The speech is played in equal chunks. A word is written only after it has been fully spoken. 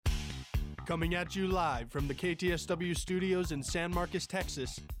Coming at you live from the KTSW studios in San Marcos,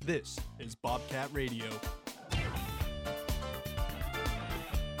 Texas, this is Bobcat Radio.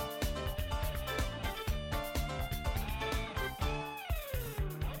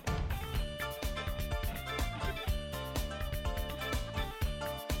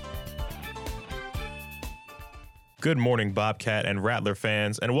 Good morning, Bobcat and Rattler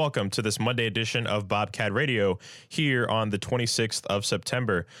fans, and welcome to this Monday edition of Bobcat Radio here on the 26th of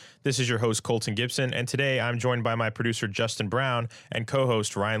September. This is your host, Colton Gibson, and today I'm joined by my producer, Justin Brown, and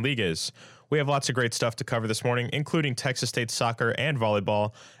co-host, Ryan Ligas. We have lots of great stuff to cover this morning, including Texas State soccer and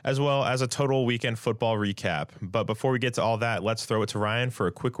volleyball, as well as a total weekend football recap. But before we get to all that, let's throw it to Ryan for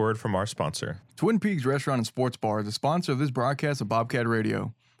a quick word from our sponsor. Twin Peaks Restaurant and Sports Bar is the sponsor of this broadcast of Bobcat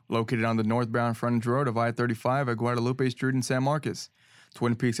Radio. Located on the northbound frontage road of I-35 at Guadalupe Street in San Marcos.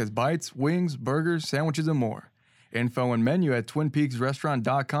 Twin Peaks has bites, wings, burgers, sandwiches, and more. Info and menu at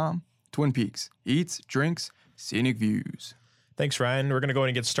twinpeaksrestaurant.com. Twin Peaks, eats, drinks, scenic views. Thanks, Ryan. We're going to go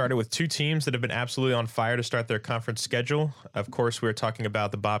ahead and get started with two teams that have been absolutely on fire to start their conference schedule. Of course, we're talking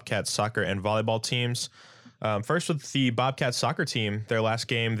about the Bobcat soccer and volleyball teams. First with the Bobcat soccer team, their last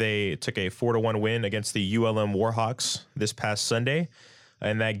game, they took a 4-1 win against the ULM Warhawks this past Sunday.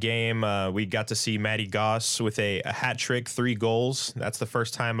 In that game, we got to see Maddie Goss with a hat trick, 3 goals. That's the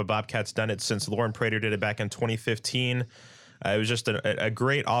first time a Bobcat's done it since Lauren Prater did it back in 2015. It was just a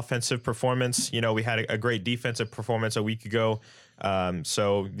great offensive performance. You know, we had a great defensive performance a week ago.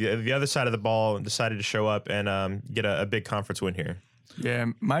 So the other side of the ball decided to show up and get a big conference win here. Yeah,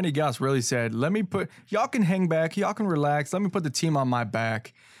 Maddie Goss really said, y'all can hang back, y'all can relax. Let me put the team on my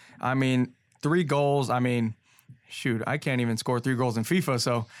back. I mean, 3 goals, shoot, I can't even score 3 goals in FIFA.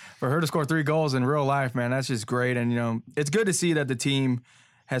 So for her to score 3 goals in real life, man, that's just great. And, it's good to see that the team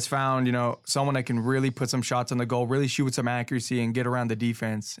has found, someone that can really put some shots on the goal, really shoot with some accuracy and get around the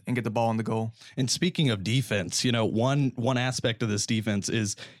defense and get the ball in the goal. And speaking of defense, one aspect of this defense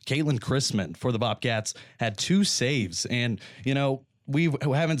is Caitlin Chrisman for the Bobcats had 2 saves. And, we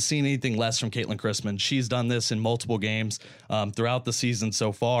haven't seen anything less from Caitlin Chrisman. She's done this in multiple games throughout the season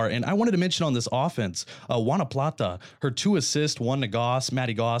so far. And I wanted to mention on this offense, Juana Plata, her 2 assists, 1 to Goss,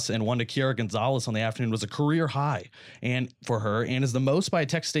 Maddie Goss, and 1 to Kiara Gonzalez on the afternoon was a career high and for her and is the most by a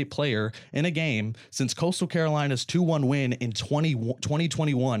Texas State player in a game since Coastal Carolina's 2-1 win in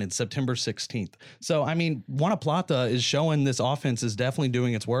 2021 in September 16th. So, Juana Plata is showing this offense is definitely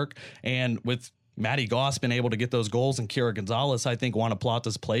doing its work. And with Maddie Goss been able to get those goals and Kiara Gonzalez, I think Juana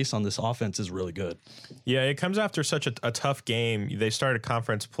Plata's place on this offense is really good. Yeah, it comes after such a tough game. They started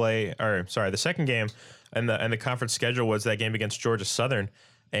conference play, the second game and the conference schedule was that game against Georgia Southern,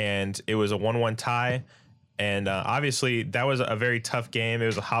 and it was a 1-1 tie. And obviously, that was a very tough game. It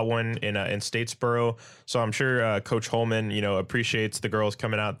was a hot one in Statesboro. So I'm sure Coach Holman, appreciates the girls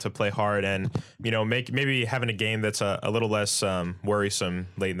coming out to play hard and, maybe having a game that's a little less worrisome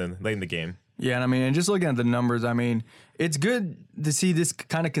late in the game. Yeah, and just looking at the numbers, it's good to see this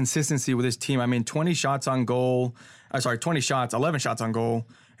kind of consistency with this team. 20 shots on goal. 20 shots, 11 shots on goal.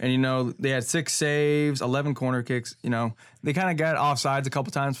 And, they had 6 saves, 11 corner kicks. They kind of got offsides a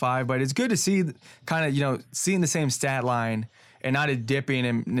couple times, 5. But it's good to see seeing the same stat line and not it dipping.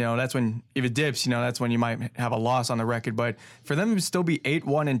 And, that's when, if it dips, that's when you might have a loss on the record. But for them to still be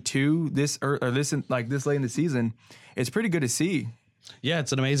 8-1-2 this late in the season, it's pretty good to see. Yeah,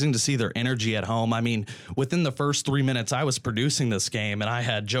 it's amazing to see their energy at home. Within the first 3 minutes, I was producing this game, and I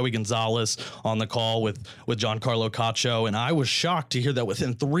had Joey Gonzalez on the call with Giancarlo Cacho, and I was shocked to hear that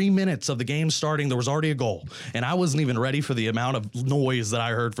within 3 minutes of the game starting, there was already a goal. And I wasn't even ready for the amount of noise that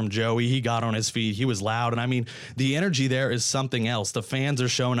I heard from Joey. He got on his feet. He was loud. And, the energy there is something else. The fans are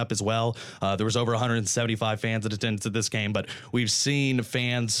showing up as well. There was over 175 fans that attended to this game, but we've seen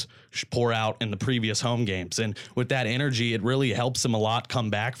fans pour out in the previous home games. And with that energy, it really helps them a lot come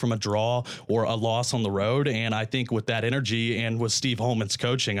back from a draw or a loss on the road. And I think with that energy and with Steve Holman's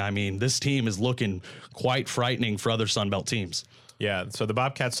coaching, this team is looking quite frightening for other Sun Belt teams. Yeah, so the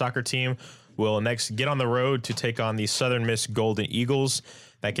Bobcat soccer team will next get on the road to take on the Southern Miss Golden Eagles.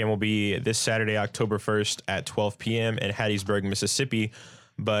 That game will be this Saturday, October 1st at 12 p.m. in Hattiesburg, Mississippi.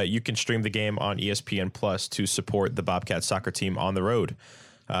 But you can stream the game on ESPN Plus to support the Bobcat soccer team on the road.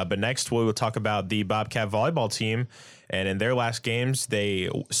 But next, we will talk about the Bobcat volleyball team. And in their last games, they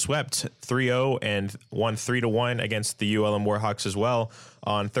swept 3-0 and won 3-1 against the ULM Warhawks as well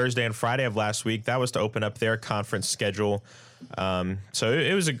on Thursday and Friday of last week. That was to open up their conference schedule. So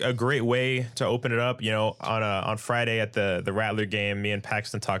it was a great way to open it up. On Friday at the Rattler game, me and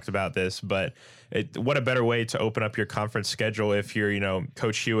Paxton talked about this, but what a better way to open up your conference schedule if you're,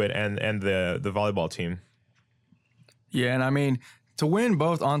 Coach Hewitt and the volleyball team. Yeah, and to win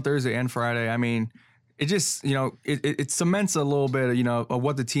both on Thursday and Friday, I mean, it just, it cements a little bit, of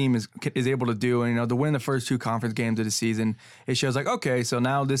what the team is able to do. And, to win the first 2 conference games of the season, it shows like, okay, so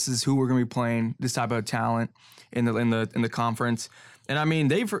now this is who we're going to be playing, this type of talent in the conference. And I mean,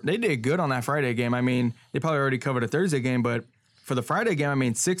 they did good on that Friday game. I mean, they probably already covered a Thursday game, but for the Friday game, I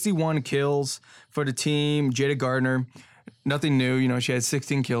mean, 61 kills for the team. Jada Gardner, nothing new. She had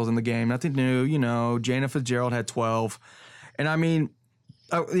 16 kills in the game. Nothing new. Jana Fitzgerald had 12. And I mean,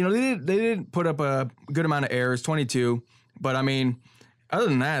 they did put up a good amount of errors, 22. But I mean, other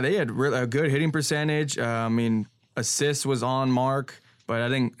than that, they had a good hitting percentage. I mean, assists was on mark. But I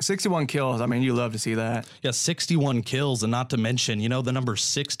think 61 kills, I mean, you love to see that. Yeah, 61 kills, and not to mention, the number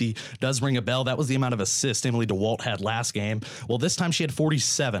 60 does ring a bell. That was the amount of assists Emily DeWalt had last game. Well, this time she had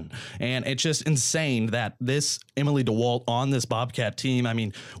 47, and it's just insane that this Emily DeWalt on this Bobcat team, I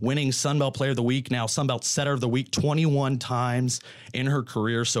mean, winning Sunbelt Player of the Week, now Sunbelt Setter of the Week 21 times in her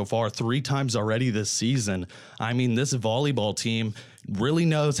career so far, 3 times already this season. I mean, this volleyball team really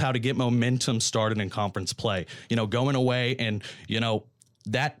knows how to get momentum started in conference play. Going away and,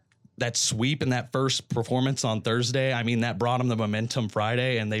 that sweep and that first performance on Thursday, I mean, that brought them the momentum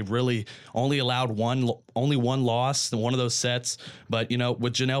Friday, and they really only allowed only one loss in one of those sets. But,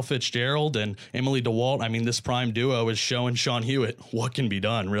 with Janelle Fitzgerald and Emily DeWalt, I mean, this prime duo is showing Sean Hewitt what can be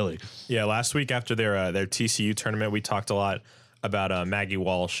done, really. Yeah, last week after their TCU tournament, we talked a lot about Maggie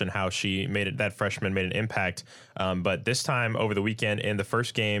Walsh and how she that freshman made an impact. But this time over the weekend in the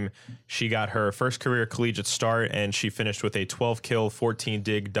first game, she got her first career collegiate start, and she finished with a 12 kill, 14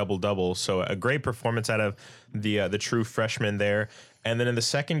 dig double-double. So a great performance out of the true freshman there. And then in the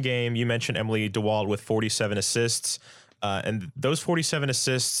second game, you mentioned Emily DeWalt with 47 assists. And those 47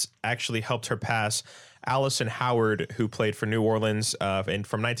 assists actually helped her pass Allison Howard, who played for New Orleans and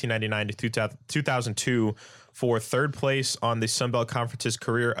from 1999 to 2002 for third place on the Sunbelt Conference's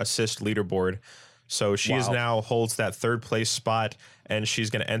career assist leaderboard. So she is now holds that third place spot, and she's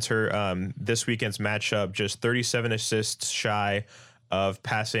going to enter this weekend's matchup just 37 assists shy of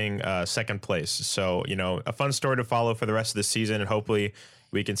passing second place. So, a fun story to follow for the rest of the season, and hopefully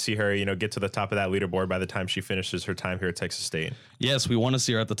we can see her, get to the top of that leaderboard by the time she finishes her time here at Texas State. Yes, we want to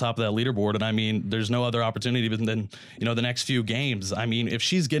see her at the top of that leaderboard. And I mean, there's no other opportunity than, the next few games. I mean, if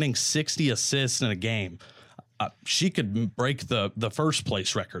she's getting 60 assists in a game, she could break the first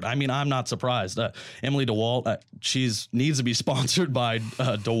place record. I mean, I'm not surprised. Emily DeWalt, needs to be sponsored by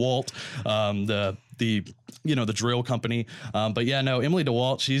DeWalt, the drill company. But yeah, no, Emily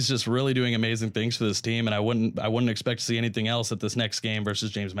DeWalt, she's just really doing amazing things for this team, and I wouldn't expect to see anything else at this next game versus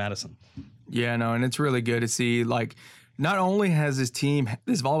James Madison. Yeah, no, and it's really good to see, like, not only has this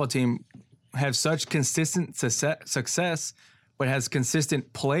volleyball team have such consistent success, but has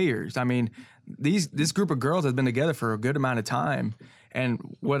consistent players. I mean, this group of girls has been together for a good amount of time.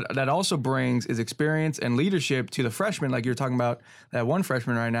 And what that also brings is experience and leadership to the freshmen, like you're talking about that one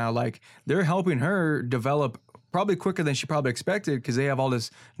freshman right now. Like, they're helping her develop probably quicker than she probably expected because they have all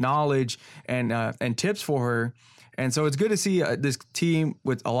this knowledge and tips for her. And so it's good to see this team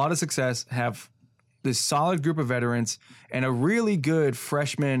with a lot of success have this solid group of veterans and a really good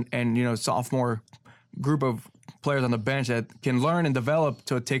freshman and, sophomore group of players on the bench that can learn and develop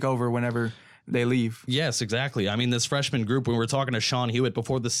to take over whenever they leave. Yes, exactly. I mean, this freshman group, when we were talking to Sean Hewitt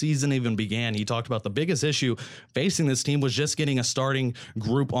before the season even began, he talked about the biggest issue facing this team was just getting a starting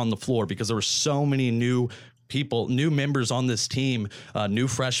group on the floor because there were so many new members on this team, new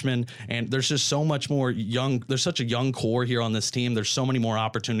freshmen, and there's just so much more there's such a young core here on this team. There's so many more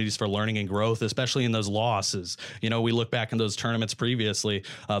opportunities for learning and growth, especially in those losses. We look back in those tournaments previously,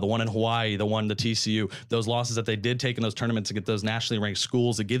 the one in Hawaii, the one to TCU, those losses that they did take in those tournaments to get those nationally ranked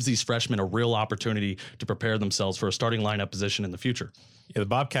schools. It gives these freshmen a real opportunity to prepare themselves for a starting lineup position in the future. Yeah, the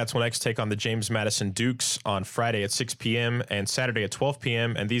Bobcats will next take on the James Madison Dukes on Friday at 6 p.m. and Saturday at 12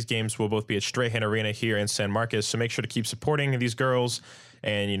 p.m. And these games will both be at Strahan Arena here in San Marcos. So make sure to keep supporting these girls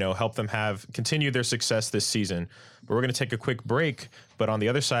and, help them continue their success this season. But we're going to take a quick break. But on the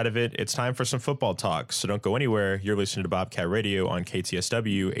other side of it, it's time for some football talk. So don't go anywhere. You're listening to Bobcat Radio on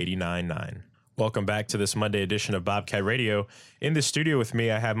KTSW 89.9. Welcome back to this Monday edition of Bobcat Radio. In the studio with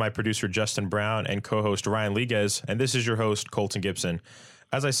me, I have my producer, Justin Brown, and co-host Ryan Liguez, and this is your host, Colton Gibson.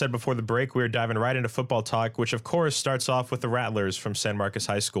 As I said before the break, we're diving right into football talk, which, of course, starts off with the Rattlers from San Marcos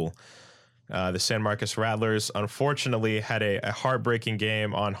High School. The San Marcos Rattlers, unfortunately, had a heartbreaking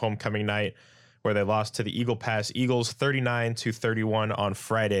game on homecoming night where they lost to the Eagle Pass Eagles 39-31 on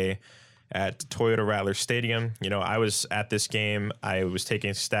Friday at Toyota Rattler Stadium. I was at this game. I was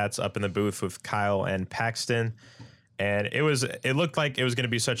taking stats up in the booth with Kyle and Paxton, And it looked like it was going to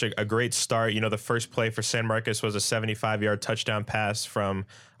be such a great start. The first play for San Marcos was a 75-yard touchdown pass from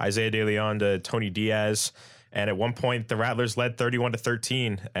Isaiah De Leon to Tony Diaz. And at one point, the Rattlers led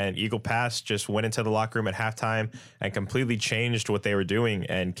 31-13, and Eagle Pass just went into the locker room at halftime and completely changed what they were doing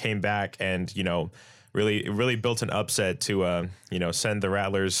and came back and, really built an upset to, send the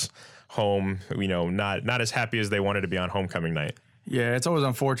Rattlers home, not as happy as they wanted to be on homecoming night. Yeah, it's always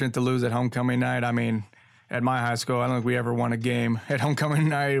unfortunate to lose at homecoming night. I mean, at my high school, I don't think we ever won a game at homecoming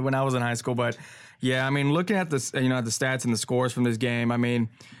night when I was in high school. But yeah, I mean, looking at this, at the stats and the scores from this game, I mean,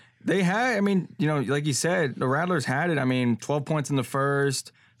 like you said, the Rattlers had it. I mean, 12 points in the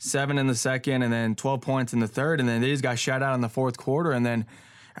first, 7 in the second, and then 12 points in the third, and then they just got shut out in the fourth quarter. And then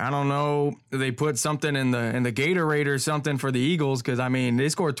I don't know, they put something in the Gatorade or something for the Eagles, because I mean, they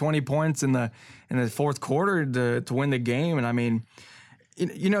scored 20 points in the fourth quarter to win the game. And I mean,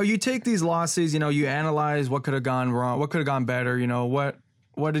 you take these losses, you analyze what could have gone wrong, what could have gone better,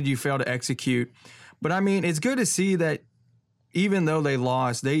 what did you fail to execute. But I mean, it's good to see that even though they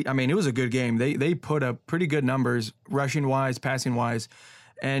lost, it was a good game. They put up pretty good numbers, rushing wise, passing wise.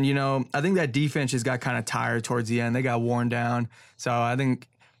 And, I think that defense just got kind of tired towards the end. They got worn down. So I think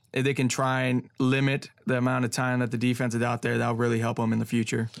if they can try and limit the amount of time that the defense is out there, that'll really help them in the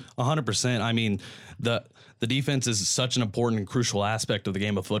future. 100%. I mean, the defense is such an important and crucial aspect of the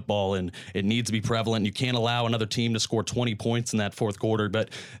game of football, and it needs to be prevalent. You can't allow another team to score 20 points in that fourth quarter. But,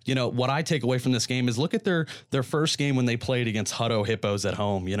 what I take away from this game is look at their first game when they played against Hutto Hippos at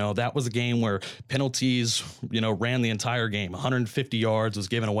home. That was a game where penalties, ran the entire game. 150 yards was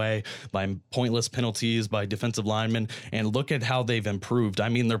given away by pointless penalties by defensive linemen. And look at how they've improved. I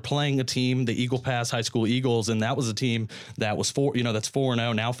mean, they're playing a team, the Eagle Pass High School Eagles, and that was a team that was that's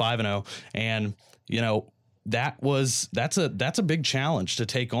 4-0, now 5-0. And, that's a big challenge to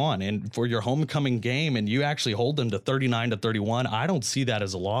take on, and for your homecoming game, and you actually hold them to 39-31. I don't see that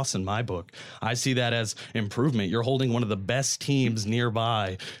as a loss in my book. I see that as improvement. You're holding one of the best teams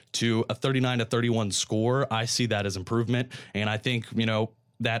nearby to a 39-31 score. I see that as improvement, and I think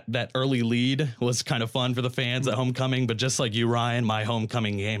that early lead was kind of fun for the fans at homecoming, but just like you, Ryan, my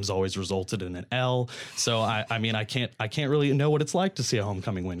homecoming games always resulted in an L. So I can't really know what it's like to see a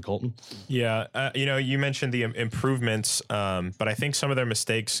homecoming win, Colton. Yeah, you mentioned the improvements, but I think some of their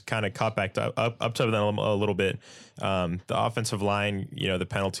mistakes kind of caught back up to them a little bit. The offensive line, the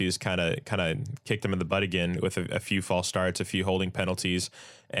penalties kind of kicked them in the butt again with a few false starts, a few holding penalties.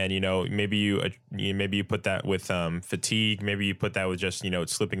 And, maybe you put that with fatigue. Maybe you put that with just,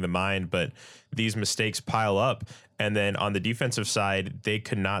 it's slipping the mind. But these mistakes pile up. And then on the defensive side, they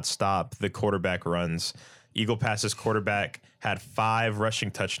could not stop the quarterback runs. Eagle Pass's quarterback had 5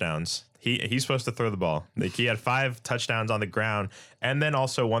 rushing touchdowns. He's supposed to throw the ball. He had 5 touchdowns on the ground and then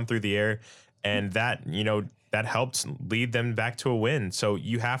also 1 through the air. And that, that helped lead them back to a win. So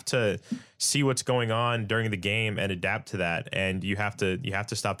you have to see what's going on during the game and adapt to that. And you have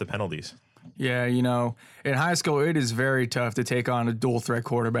to stop the penalties. Yeah, in high school, it is very tough to take on a dual threat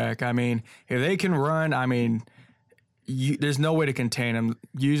quarterback. I mean, if they can run, there's no way to contain them.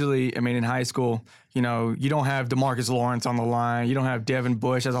 Usually, in high school, you don't have DeMarcus Lawrence on the line. You don't have Devin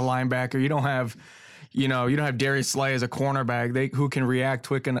Bush as a linebacker. You don't have Darius Slay as a cornerback who can react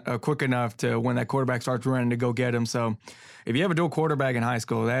quick enough to when that quarterback starts running to go get him. So if you have a dual quarterback in high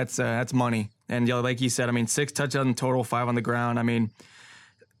school, that's money. And like you said, 6 touchdowns in total, 5 on the ground.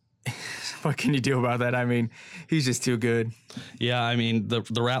 What can you do about that? He's just too good. Yeah,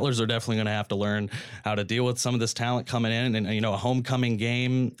 the Rattlers are definitely going to have to learn how to deal with some of this talent coming in, and a homecoming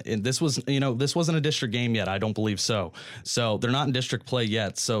game. And this wasn't a district game yet. I don't believe so. So they're not in district play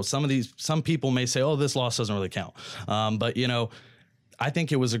yet. So some people may say, "Oh, this loss doesn't really count." But I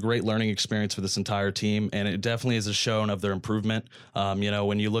think it was a great learning experience for this entire team, and it definitely is a shown of their improvement.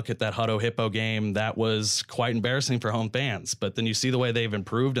 When you look at that Hutto Hippo game, that was quite embarrassing for home fans. But then you see the way they've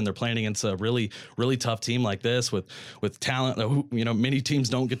improved, and they're playing against a really, really tough team like this with talent. Many teams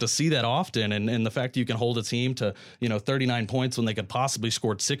don't get to see that often, and the fact that you can hold a team to 39 points when they could possibly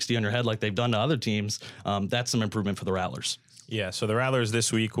score 60 on your head like they've done to other teams, that's some improvement for the Rattlers. Yeah, so the Rattlers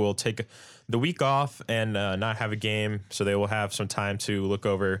this week will take the week off and not have a game, so they will have some time to look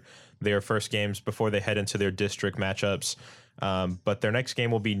over their first games before they head into their district matchups. But their next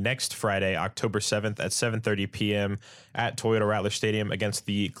game will be next Friday, October 7th at 7:30 p.m. at Toyota Rattler Stadium against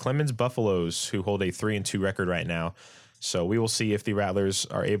the Clemens Buffaloes, who hold a 3-2 record right now. So we will see if the Rattlers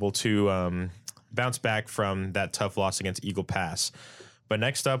are able to bounce back from that tough loss against Eagle Pass. But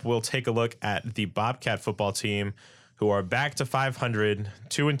next up, we'll take a look at the Bobcat football team, who are back to 500,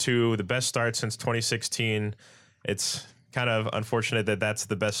 2-2, the best start since 2016. It's kind of unfortunate that that's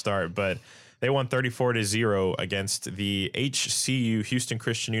the best start, but They won 34-0 against the HCU, Houston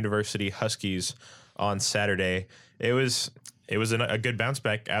Christian University Huskies, on Saturday. It was a good bounce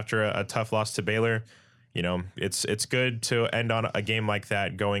back after a tough loss to Baylor. You know, it's good to end on a game like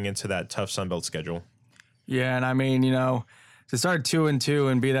that going into that tough Sun Belt schedule. Yeah, and I mean, you know, to start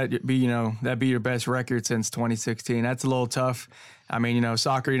 2-2 and be your best record since 2016, that's a little tough. I mean, you know,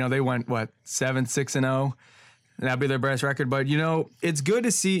 soccer, you know, they went 7-6-0. That'd be their best record. But, you know, it's good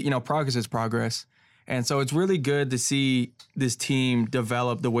to see, you know, progress is progress. And so it's really good to see this team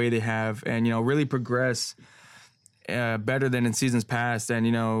develop the way they have and, you know, really progress better than in seasons past. And,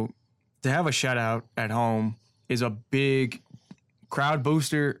 you know, to have a shutout at home is a big crowd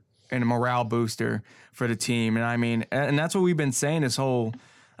booster and a morale booster for the team. And I mean, and that's what we've been saying this whole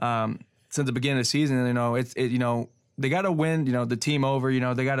since the beginning of the season. You know, you know, they got to win, you know, the team over, you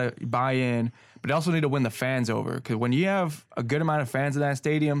know, they got to buy in, but they also need to win the fans over. Because when you have a good amount of fans in that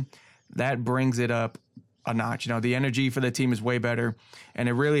stadium, that brings it up a notch. You know, the energy for the team is way better, and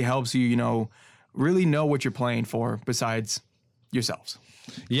it really helps you, you know, really know what you're playing for besides yourselves.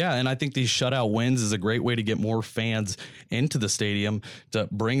 Yeah, and I think these shutout wins is a great way to get more fans into the stadium to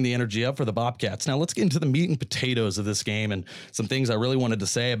bring the energy up for the Bobcats. Now, let's get into the meat and potatoes of this game and some things I really wanted to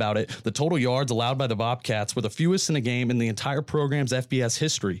say about it. The total yards allowed by the Bobcats were the fewest in a game in the entire program's FBS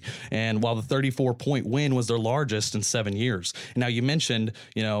history, and while the 34-point win was their largest in 7 years. Now, you mentioned,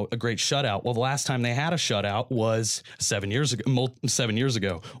 you know, a great shutout. Well, the last time they had a shutout was 7 years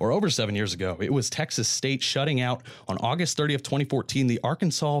ago, or over 7 years ago. It was Texas State shutting out on August 30th, 2014, the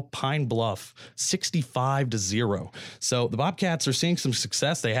Arkansas Pine Bluff 65-0. So the Bobcats are seeing some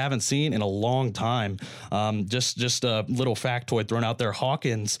success they haven't seen in a long time. Just a little factoid thrown out there.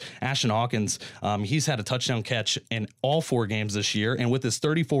 Ashton Hawkins, he's had a touchdown catch in all 4 games this year. And with his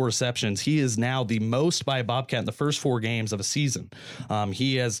 34 receptions, he is now the most by a Bobcat in the first 4 games of a season.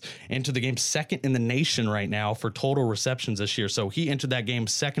 He has entered the game second in the nation right now for total receptions this year. So he entered that game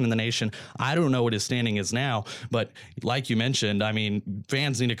second in the nation. I don't know what his standing is now, but like you mentioned, I mean,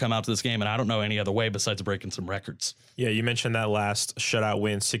 fans need to come out to this game, and I don't know any other way besides breaking some records. Yeah, you mentioned that last shutout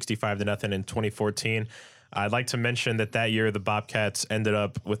win, 65-0 in 2014. I'd like to mention that year the Bobcats ended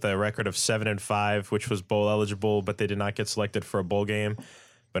up with a record of 7-5, which was bowl eligible, but they did not get selected for a bowl game.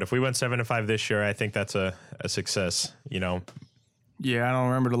 But if we went 7-5 this year, I think that's a success, you know. Yeah, I don't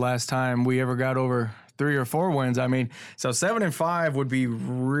remember the last time we ever got over 3 or 4 wins. I mean, so 7-5 would be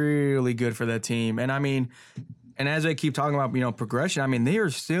really good for that team. And I mean, and as they keep talking about, you know, progression, I mean, they are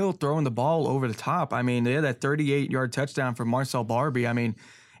still throwing the ball over the top. I mean, they had that 38-yard touchdown from Marcel Barbie. I mean,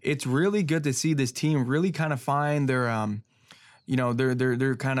 it's really good to see this team really kind of find their, you know,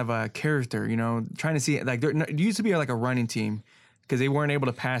 their kind of a character, you know, trying to see, like, it used to be like a running team because they weren't able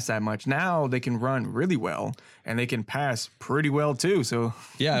to pass that much. Now they can run really well, and they can pass pretty well too. So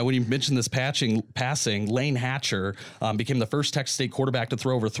yeah, when you mentioned this passing, Lane Hatcher became the first Texas State quarterback to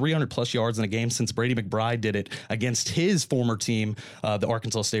throw over 300-plus yards in a game since Brady McBride did it against his former team, the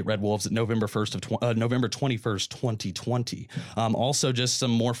Arkansas State Red Wolves, at November 21st, 2020. Also, just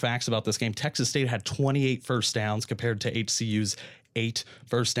some more facts about this game. Texas State had 28 first downs compared to HCU's 8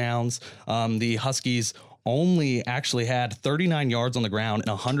 first downs. The Huskies only actually had 39 yards on the ground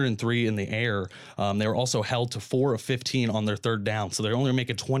and 103 in the air. They were also held to 4 of 15 on their third down, so they're only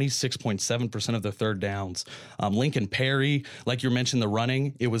making 26.7% of their third downs. Lincoln Perry, like you mentioned, the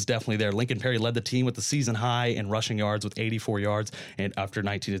running, it was definitely there. Lincoln Perry led the team with the season high in rushing yards with 84 yards and after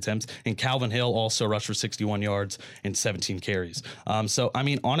 19 attempts, and Calvin Hill also rushed for 61 yards and 17 carries. So, I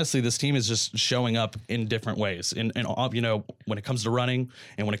mean, honestly, this team is just showing up in different ways. And you know, when it comes to running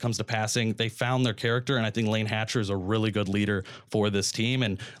and when it comes to passing, they found their character, and I think Lane Hatcher is a really good leader for this team.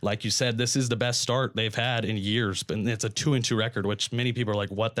 And like you said, this is the best start they've had in years. And it's a 2-2 record, which many people are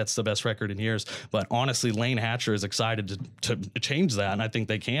like, what? That's the best record in years. But honestly, Lane Hatcher is excited to change that. And I think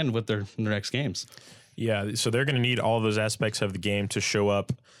they can with their next games. Yeah, so they're going to need all those aspects of the game to show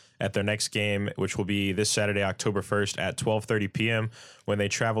up at their next game, which will be this Saturday, October 1st at 12:30 p.m. when they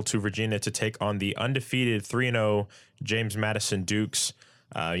travel to Virginia to take on the undefeated 3-0 James Madison Dukes.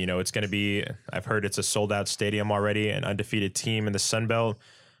 You know, it's going to be, I've heard it's a sold-out stadium already, an undefeated team in the Sun Belt.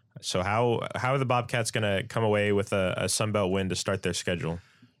 So how are the Bobcats going to come away with a Sun Belt win to start their schedule?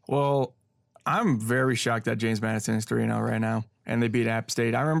 Well, I'm very shocked that James Madison is 3-0 right now, and they beat App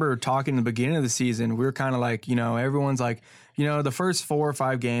State. I remember talking in the beginning of the season, we were kind of like, you know, everyone's like, you know, the first 4 or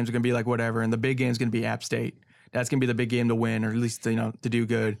 5 games are going to be like whatever, and the big game's going to be App State. That's going to be the big game to win, or at least, you know, to do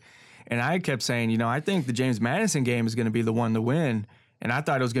good. And I kept saying, you know, I think the James Madison game is going to be the one to win. And I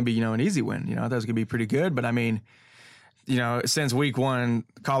thought it was going to be, you know, an easy win. You know, I thought it was going to be pretty good. But, I mean, you know, since week 1,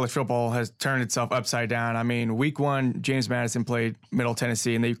 college football has turned itself upside down. I mean, week 1, James Madison played Middle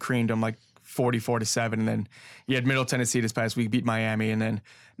Tennessee, and they creamed them like 44-7, and then you had Middle Tennessee this past week beat Miami, and then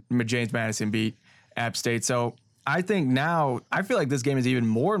James Madison beat App State. So I think now I feel like this game is even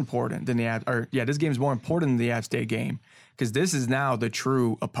more important than this game is more important than the App State game, because this is now the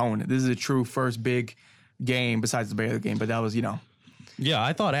true opponent. This is a true first big game besides the Baylor game, but that was, Yeah,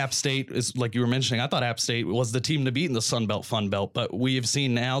 I thought App State is, like you were mentioning, I thought App State was the team to beat in the Sun Belt, Fun Belt, but we have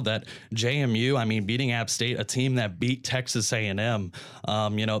seen now that JMU, beating App State, a team that beat Texas A&M,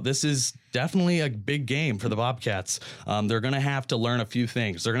 this is definitely a big game for the Bobcats. They're going to have to learn a few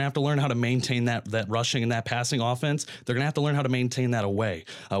things. They're going to have to learn how to maintain that rushing and that passing offense. They're going to have to learn how to maintain that away.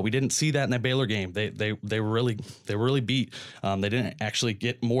 We didn't see that in that Baylor game. They were really beat. They didn't actually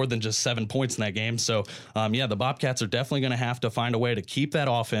get more than just 7 points in that game. So the Bobcats are definitely going to have to find a way to keep that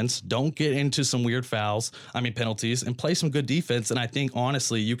offense. Don't get into some weird penalties, and play some good defense. And I think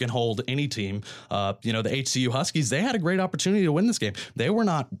honestly, you can hold any team. The HCU Huskies, they had a great opportunity to win this game. They were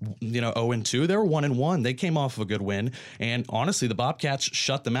not 0-2. They were 1-1. They came off of a good win. And honestly, the Bobcats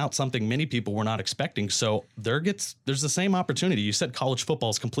shut them out, something many people were not expecting. So there's the same opportunity. You said college football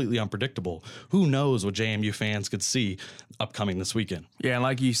is completely unpredictable. Who knows what JMU fans could see upcoming this weekend? Yeah, and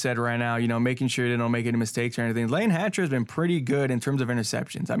like you said right now, making sure they don't make any mistakes or anything. Lane Hatcher has been pretty good in terms of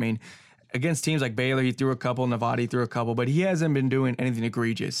interceptions. Against teams like Baylor, he threw a couple, Nevada, he threw a couple, but he hasn't been doing anything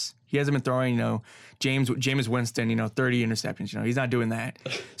egregious. He hasn't been throwing, Jameis Winston, 30 interceptions. He's not doing that.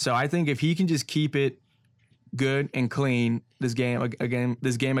 So I think if he can just keep it good and clean this game against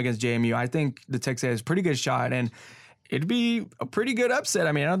JMU, I think the Texas has a pretty good shot, and it'd be a pretty good upset.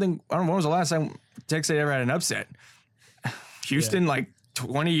 I don't know when was the last time Texas ever had an upset. Houston,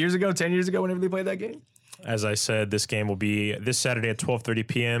 20 years ago, 10 years ago, whenever they played that game. As I said, this game will be this Saturday at 12:30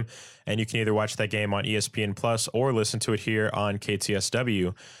 p.m., and you can either watch that game on ESPN Plus or listen to it here on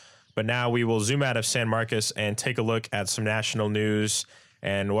KTSW. But now we will zoom out of San Marcos and take a look at some national news.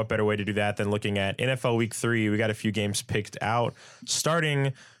 And what better way to do that than looking at NFL Week 3? We got a few games picked out,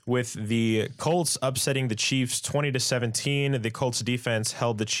 starting with the Colts upsetting the Chiefs 20-17. The Colts defense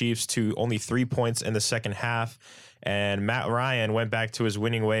held the Chiefs to only 3 points in the second half. And Matt Ryan went back to his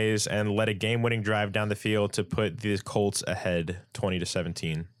winning ways and led a game-winning drive down the field to put the Colts ahead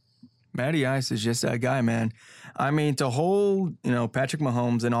 20-17. Matty Ice is just that guy, man. To hold, Patrick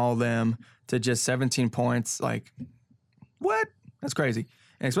Mahomes and all of them to just 17 points, what? That's crazy.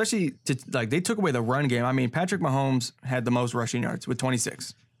 And especially they took away the run game. Patrick Mahomes had the most rushing yards with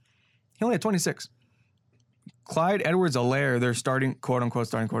 26. He only had 26. Clyde Edwards-Helaire, their starting, quote-unquote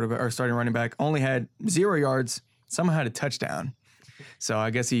starting quarterback or starting running back, only had 0 yards, somehow had a touchdown. So I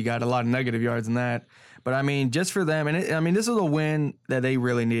guess he got a lot of negative yards in that. But, just for them, and this is a win that they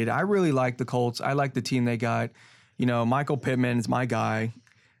really needed. I really like the Colts. I like the team they got. Michael Pittman is my guy.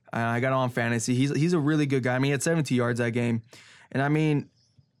 I got on fantasy. He's a really good guy. He had 70 yards that game. And,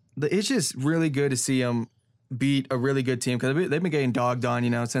 it's just really good to see him beat a really good team because they've been getting dogged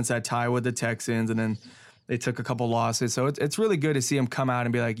on, since that tie with the Texans, and then they took a couple losses. So it's really good to see him come out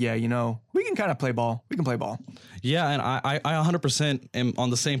and be like, yeah, we can kind of play ball. We can play ball. Yeah, and I 100% am on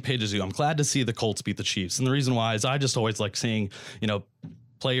the same page as you. I'm glad to see the Colts beat the Chiefs. And the reason why is I just always like seeing,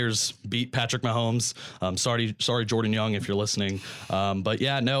 players beat Patrick Mahomes. Sorry, Jordan Young, if you're listening.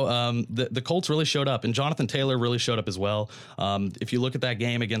 The Colts really showed up, and Jonathan Taylor really showed up as well. If you look at that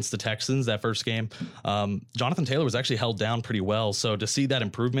game against the Texans, that first game, Jonathan Taylor was actually held down pretty well. So to see that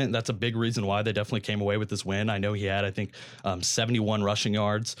improvement, that's a big reason why they definitely came away with this win. I know he had, 71 rushing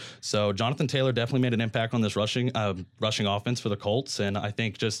yards. So Jonathan Taylor definitely made an impact on this rushing offense for the Colts. And I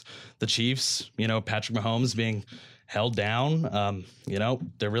think just the Chiefs, Patrick Mahomes being held down.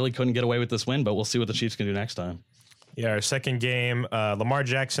 They really couldn't get away with this win, but we'll see what the Chiefs can do next time. Yeah, our second game, Lamar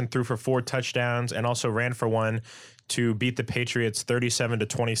Jackson threw for 4 touchdowns and also ran for 1 to beat the Patriots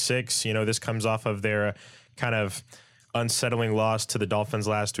 37-26. This comes off of their kind of unsettling loss to the Dolphins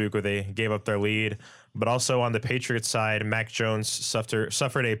last week where they gave up their lead. But also on the Patriots side, Mac Jones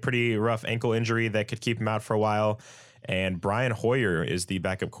suffered a pretty rough ankle injury that could keep him out for a while. And Brian Hoyer is the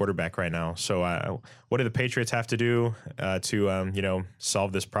backup quarterback right now. So what do the Patriots have to do to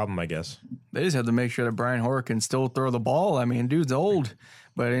solve this problem, I guess? They just have to make sure that Brian Hoyer can still throw the ball. Dude's old.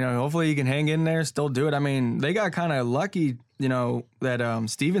 But, hopefully he can hang in there, still do it. They got kind of lucky, that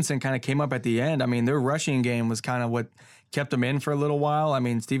Stevenson kind of came up at the end. Their rushing game was kind of what kept them in for a little while.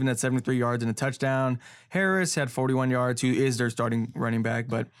 Steven had 73 yards and a touchdown. Harris had 41 yards, who is their starting running back,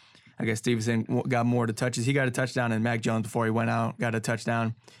 but I guess Stevenson got more to touches. He got a touchdown, and Mac Jones, before he went out, got a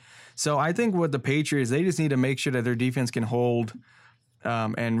touchdown. So I think with the Patriots, they just need to make sure that their defense can hold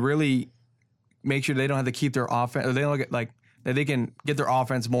and really make sure they don't have to keep their offense, or they don't get that they can get their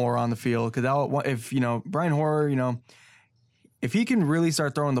offense more on the field. Because if Brian Hoyer, if he can really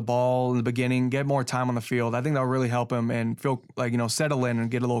start throwing the ball in the beginning, get more time on the field, I think that'll really help him and feel like, settle in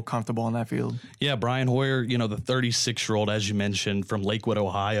and get a little comfortable on that field. Yeah, Brian Hoyer, the 36-year-old, as you mentioned, from Lakewood,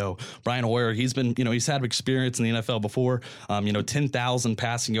 Ohio. Brian Hoyer, he's been, he's had experience in the NFL before, 10,000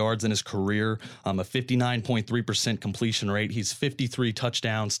 passing yards in his career, a 59.3% completion rate. He's 53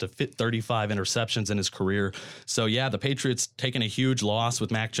 touchdowns to 35 interceptions in his career. So, yeah, the Patriots taking a huge loss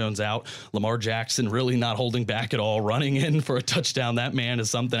with Mac Jones out. Lamar Jackson really not holding back at all, running in for a touchdown. That man is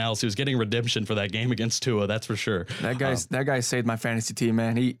something else. He was getting redemption for that game against Tua, that's for sure. That guy saved my fantasy team,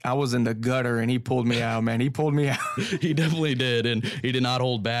 man. I was in the gutter and he pulled me out, man. He pulled me out. He definitely did, and he did not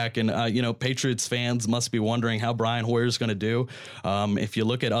hold back. And Patriots fans must be wondering how Brian Hoyer is going to do. If you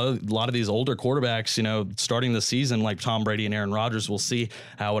look at a lot of these older quarterbacks, starting the season like Tom Brady and Aaron Rodgers, we'll see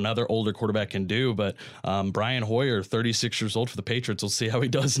how another older quarterback can do. But Brian Hoyer, 36 years old for the Patriots, we'll see how he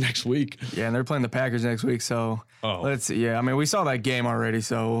does next week. Yeah, and they're playing the Packers next week, so let's see. Yeah, I mean, we saw that game already,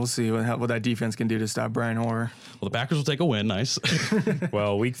 so we'll see what that defense can do to stop Brian Hoyer. Well, the Packers will take a win. Nice.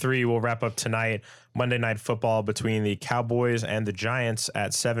 Well, week 3 will wrap up tonight. Monday Night Football between the Cowboys and the Giants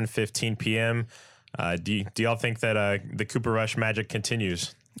at 7:15 p.m. Do y'all think that the Cooper Rush magic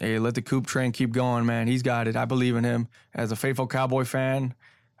continues? Hey, let the Coop train keep going, man. He's got it. I believe in him. As a faithful Cowboy fan,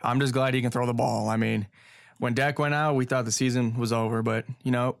 I'm just glad he can throw the ball. I mean, when Dak went out, we thought the season was over. But,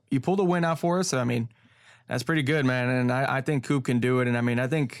 you pulled a win out for us. I mean, that's pretty good, man. And I think Coop can do it. And, I mean, I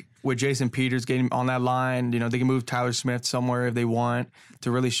think with Jason Peters getting on that line, they can move Tyler Smith somewhere if they want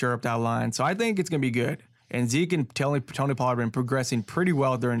to really shore up that line. So I think it's going to be good. And Zeke and Tony Pollard have been progressing pretty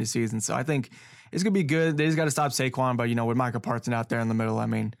well during the season. So I think it's going to be good. They just got to stop Saquon. But, with Micah Parsons out there in the middle, I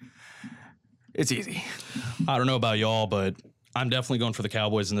mean, it's easy. I don't know about y'all, but I'm definitely going for the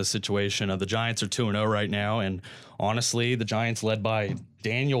Cowboys in this situation. The Giants are 2-0 right now, and honestly, the Giants led by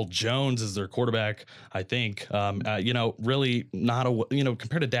Daniel Jones as their quarterback, I think. Really not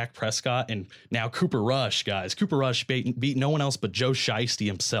compared to Dak Prescott and now Cooper Rush, guys. Cooper Rush beat no one else but Joe Shiesty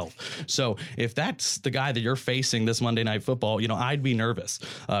himself. So if that's the guy that you're facing this Monday Night Football, I'd be nervous.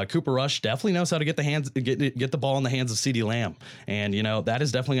 Cooper Rush definitely knows how to get the ball in the hands of CeeDee Lamb, and that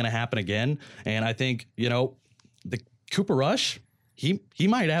is definitely going to happen again. And I think the Cooper Rush, he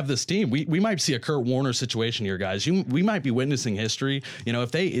might have this team. We might see a Kurt Warner situation here, guys. We might be witnessing history.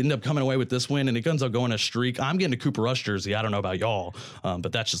 If they end up coming away with this win and it ends up going a streak, I'm getting a Cooper Rush jersey. I don't know about y'all,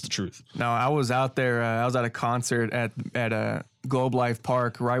 but that's just the truth. No, I was out there. I was at a concert at Globe Life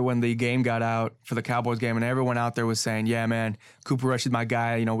Park right when the game got out for the Cowboys game, and everyone out there was saying, yeah, man, Cooper Rush is my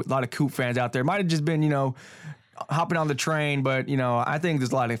guy. A lot of Coop fans out there. Might have just been, hopping on the train, but I think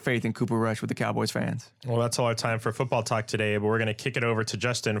there's a lot of faith in Cooper Rush with the Cowboys fans. Well, that's all our time for football talk today, but we're going to kick it over to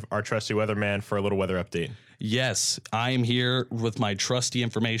Justin, our trusty weatherman, for a little weather update. Yes, I am here with my trusty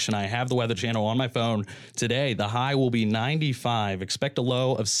information. I have the Weather Channel on my phone. Today, the high will be 95. Expect a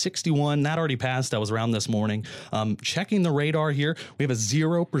low of 61. That already passed. That was around this morning. Checking the radar here, we have a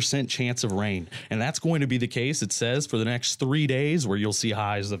 0% chance of rain. And that's going to be the case, it says, for the next 3 days, where you'll see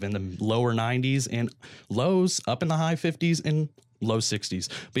highs of in the lower 90s and lows up in the high 50s and low 60s.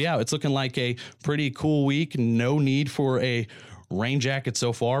 But yeah, it's looking like a pretty cool week. No need for a rain jacket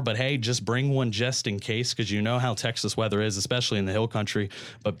so far, but hey, just bring one just in case, because you know how Texas weather is, especially in the hill country.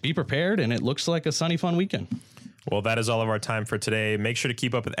 But be prepared, and it looks like a sunny, fun weekend. Well, that is all of our time for today. Make sure to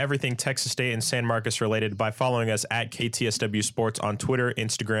keep up with everything Texas State and San Marcos related by following us at KTSW Sports on Twitter,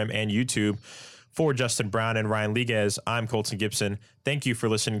 Instagram, and YouTube. For Justin Brown and Ryan Liguez, I'm Colton Gibson. Thank you for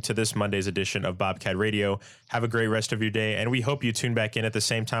listening to this Monday's edition of Bobcat Radio. Have a great rest of your day, and we hope you tune back in at the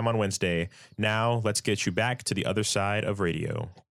same time on Wednesday. Now, let's get you back to the other side of radio.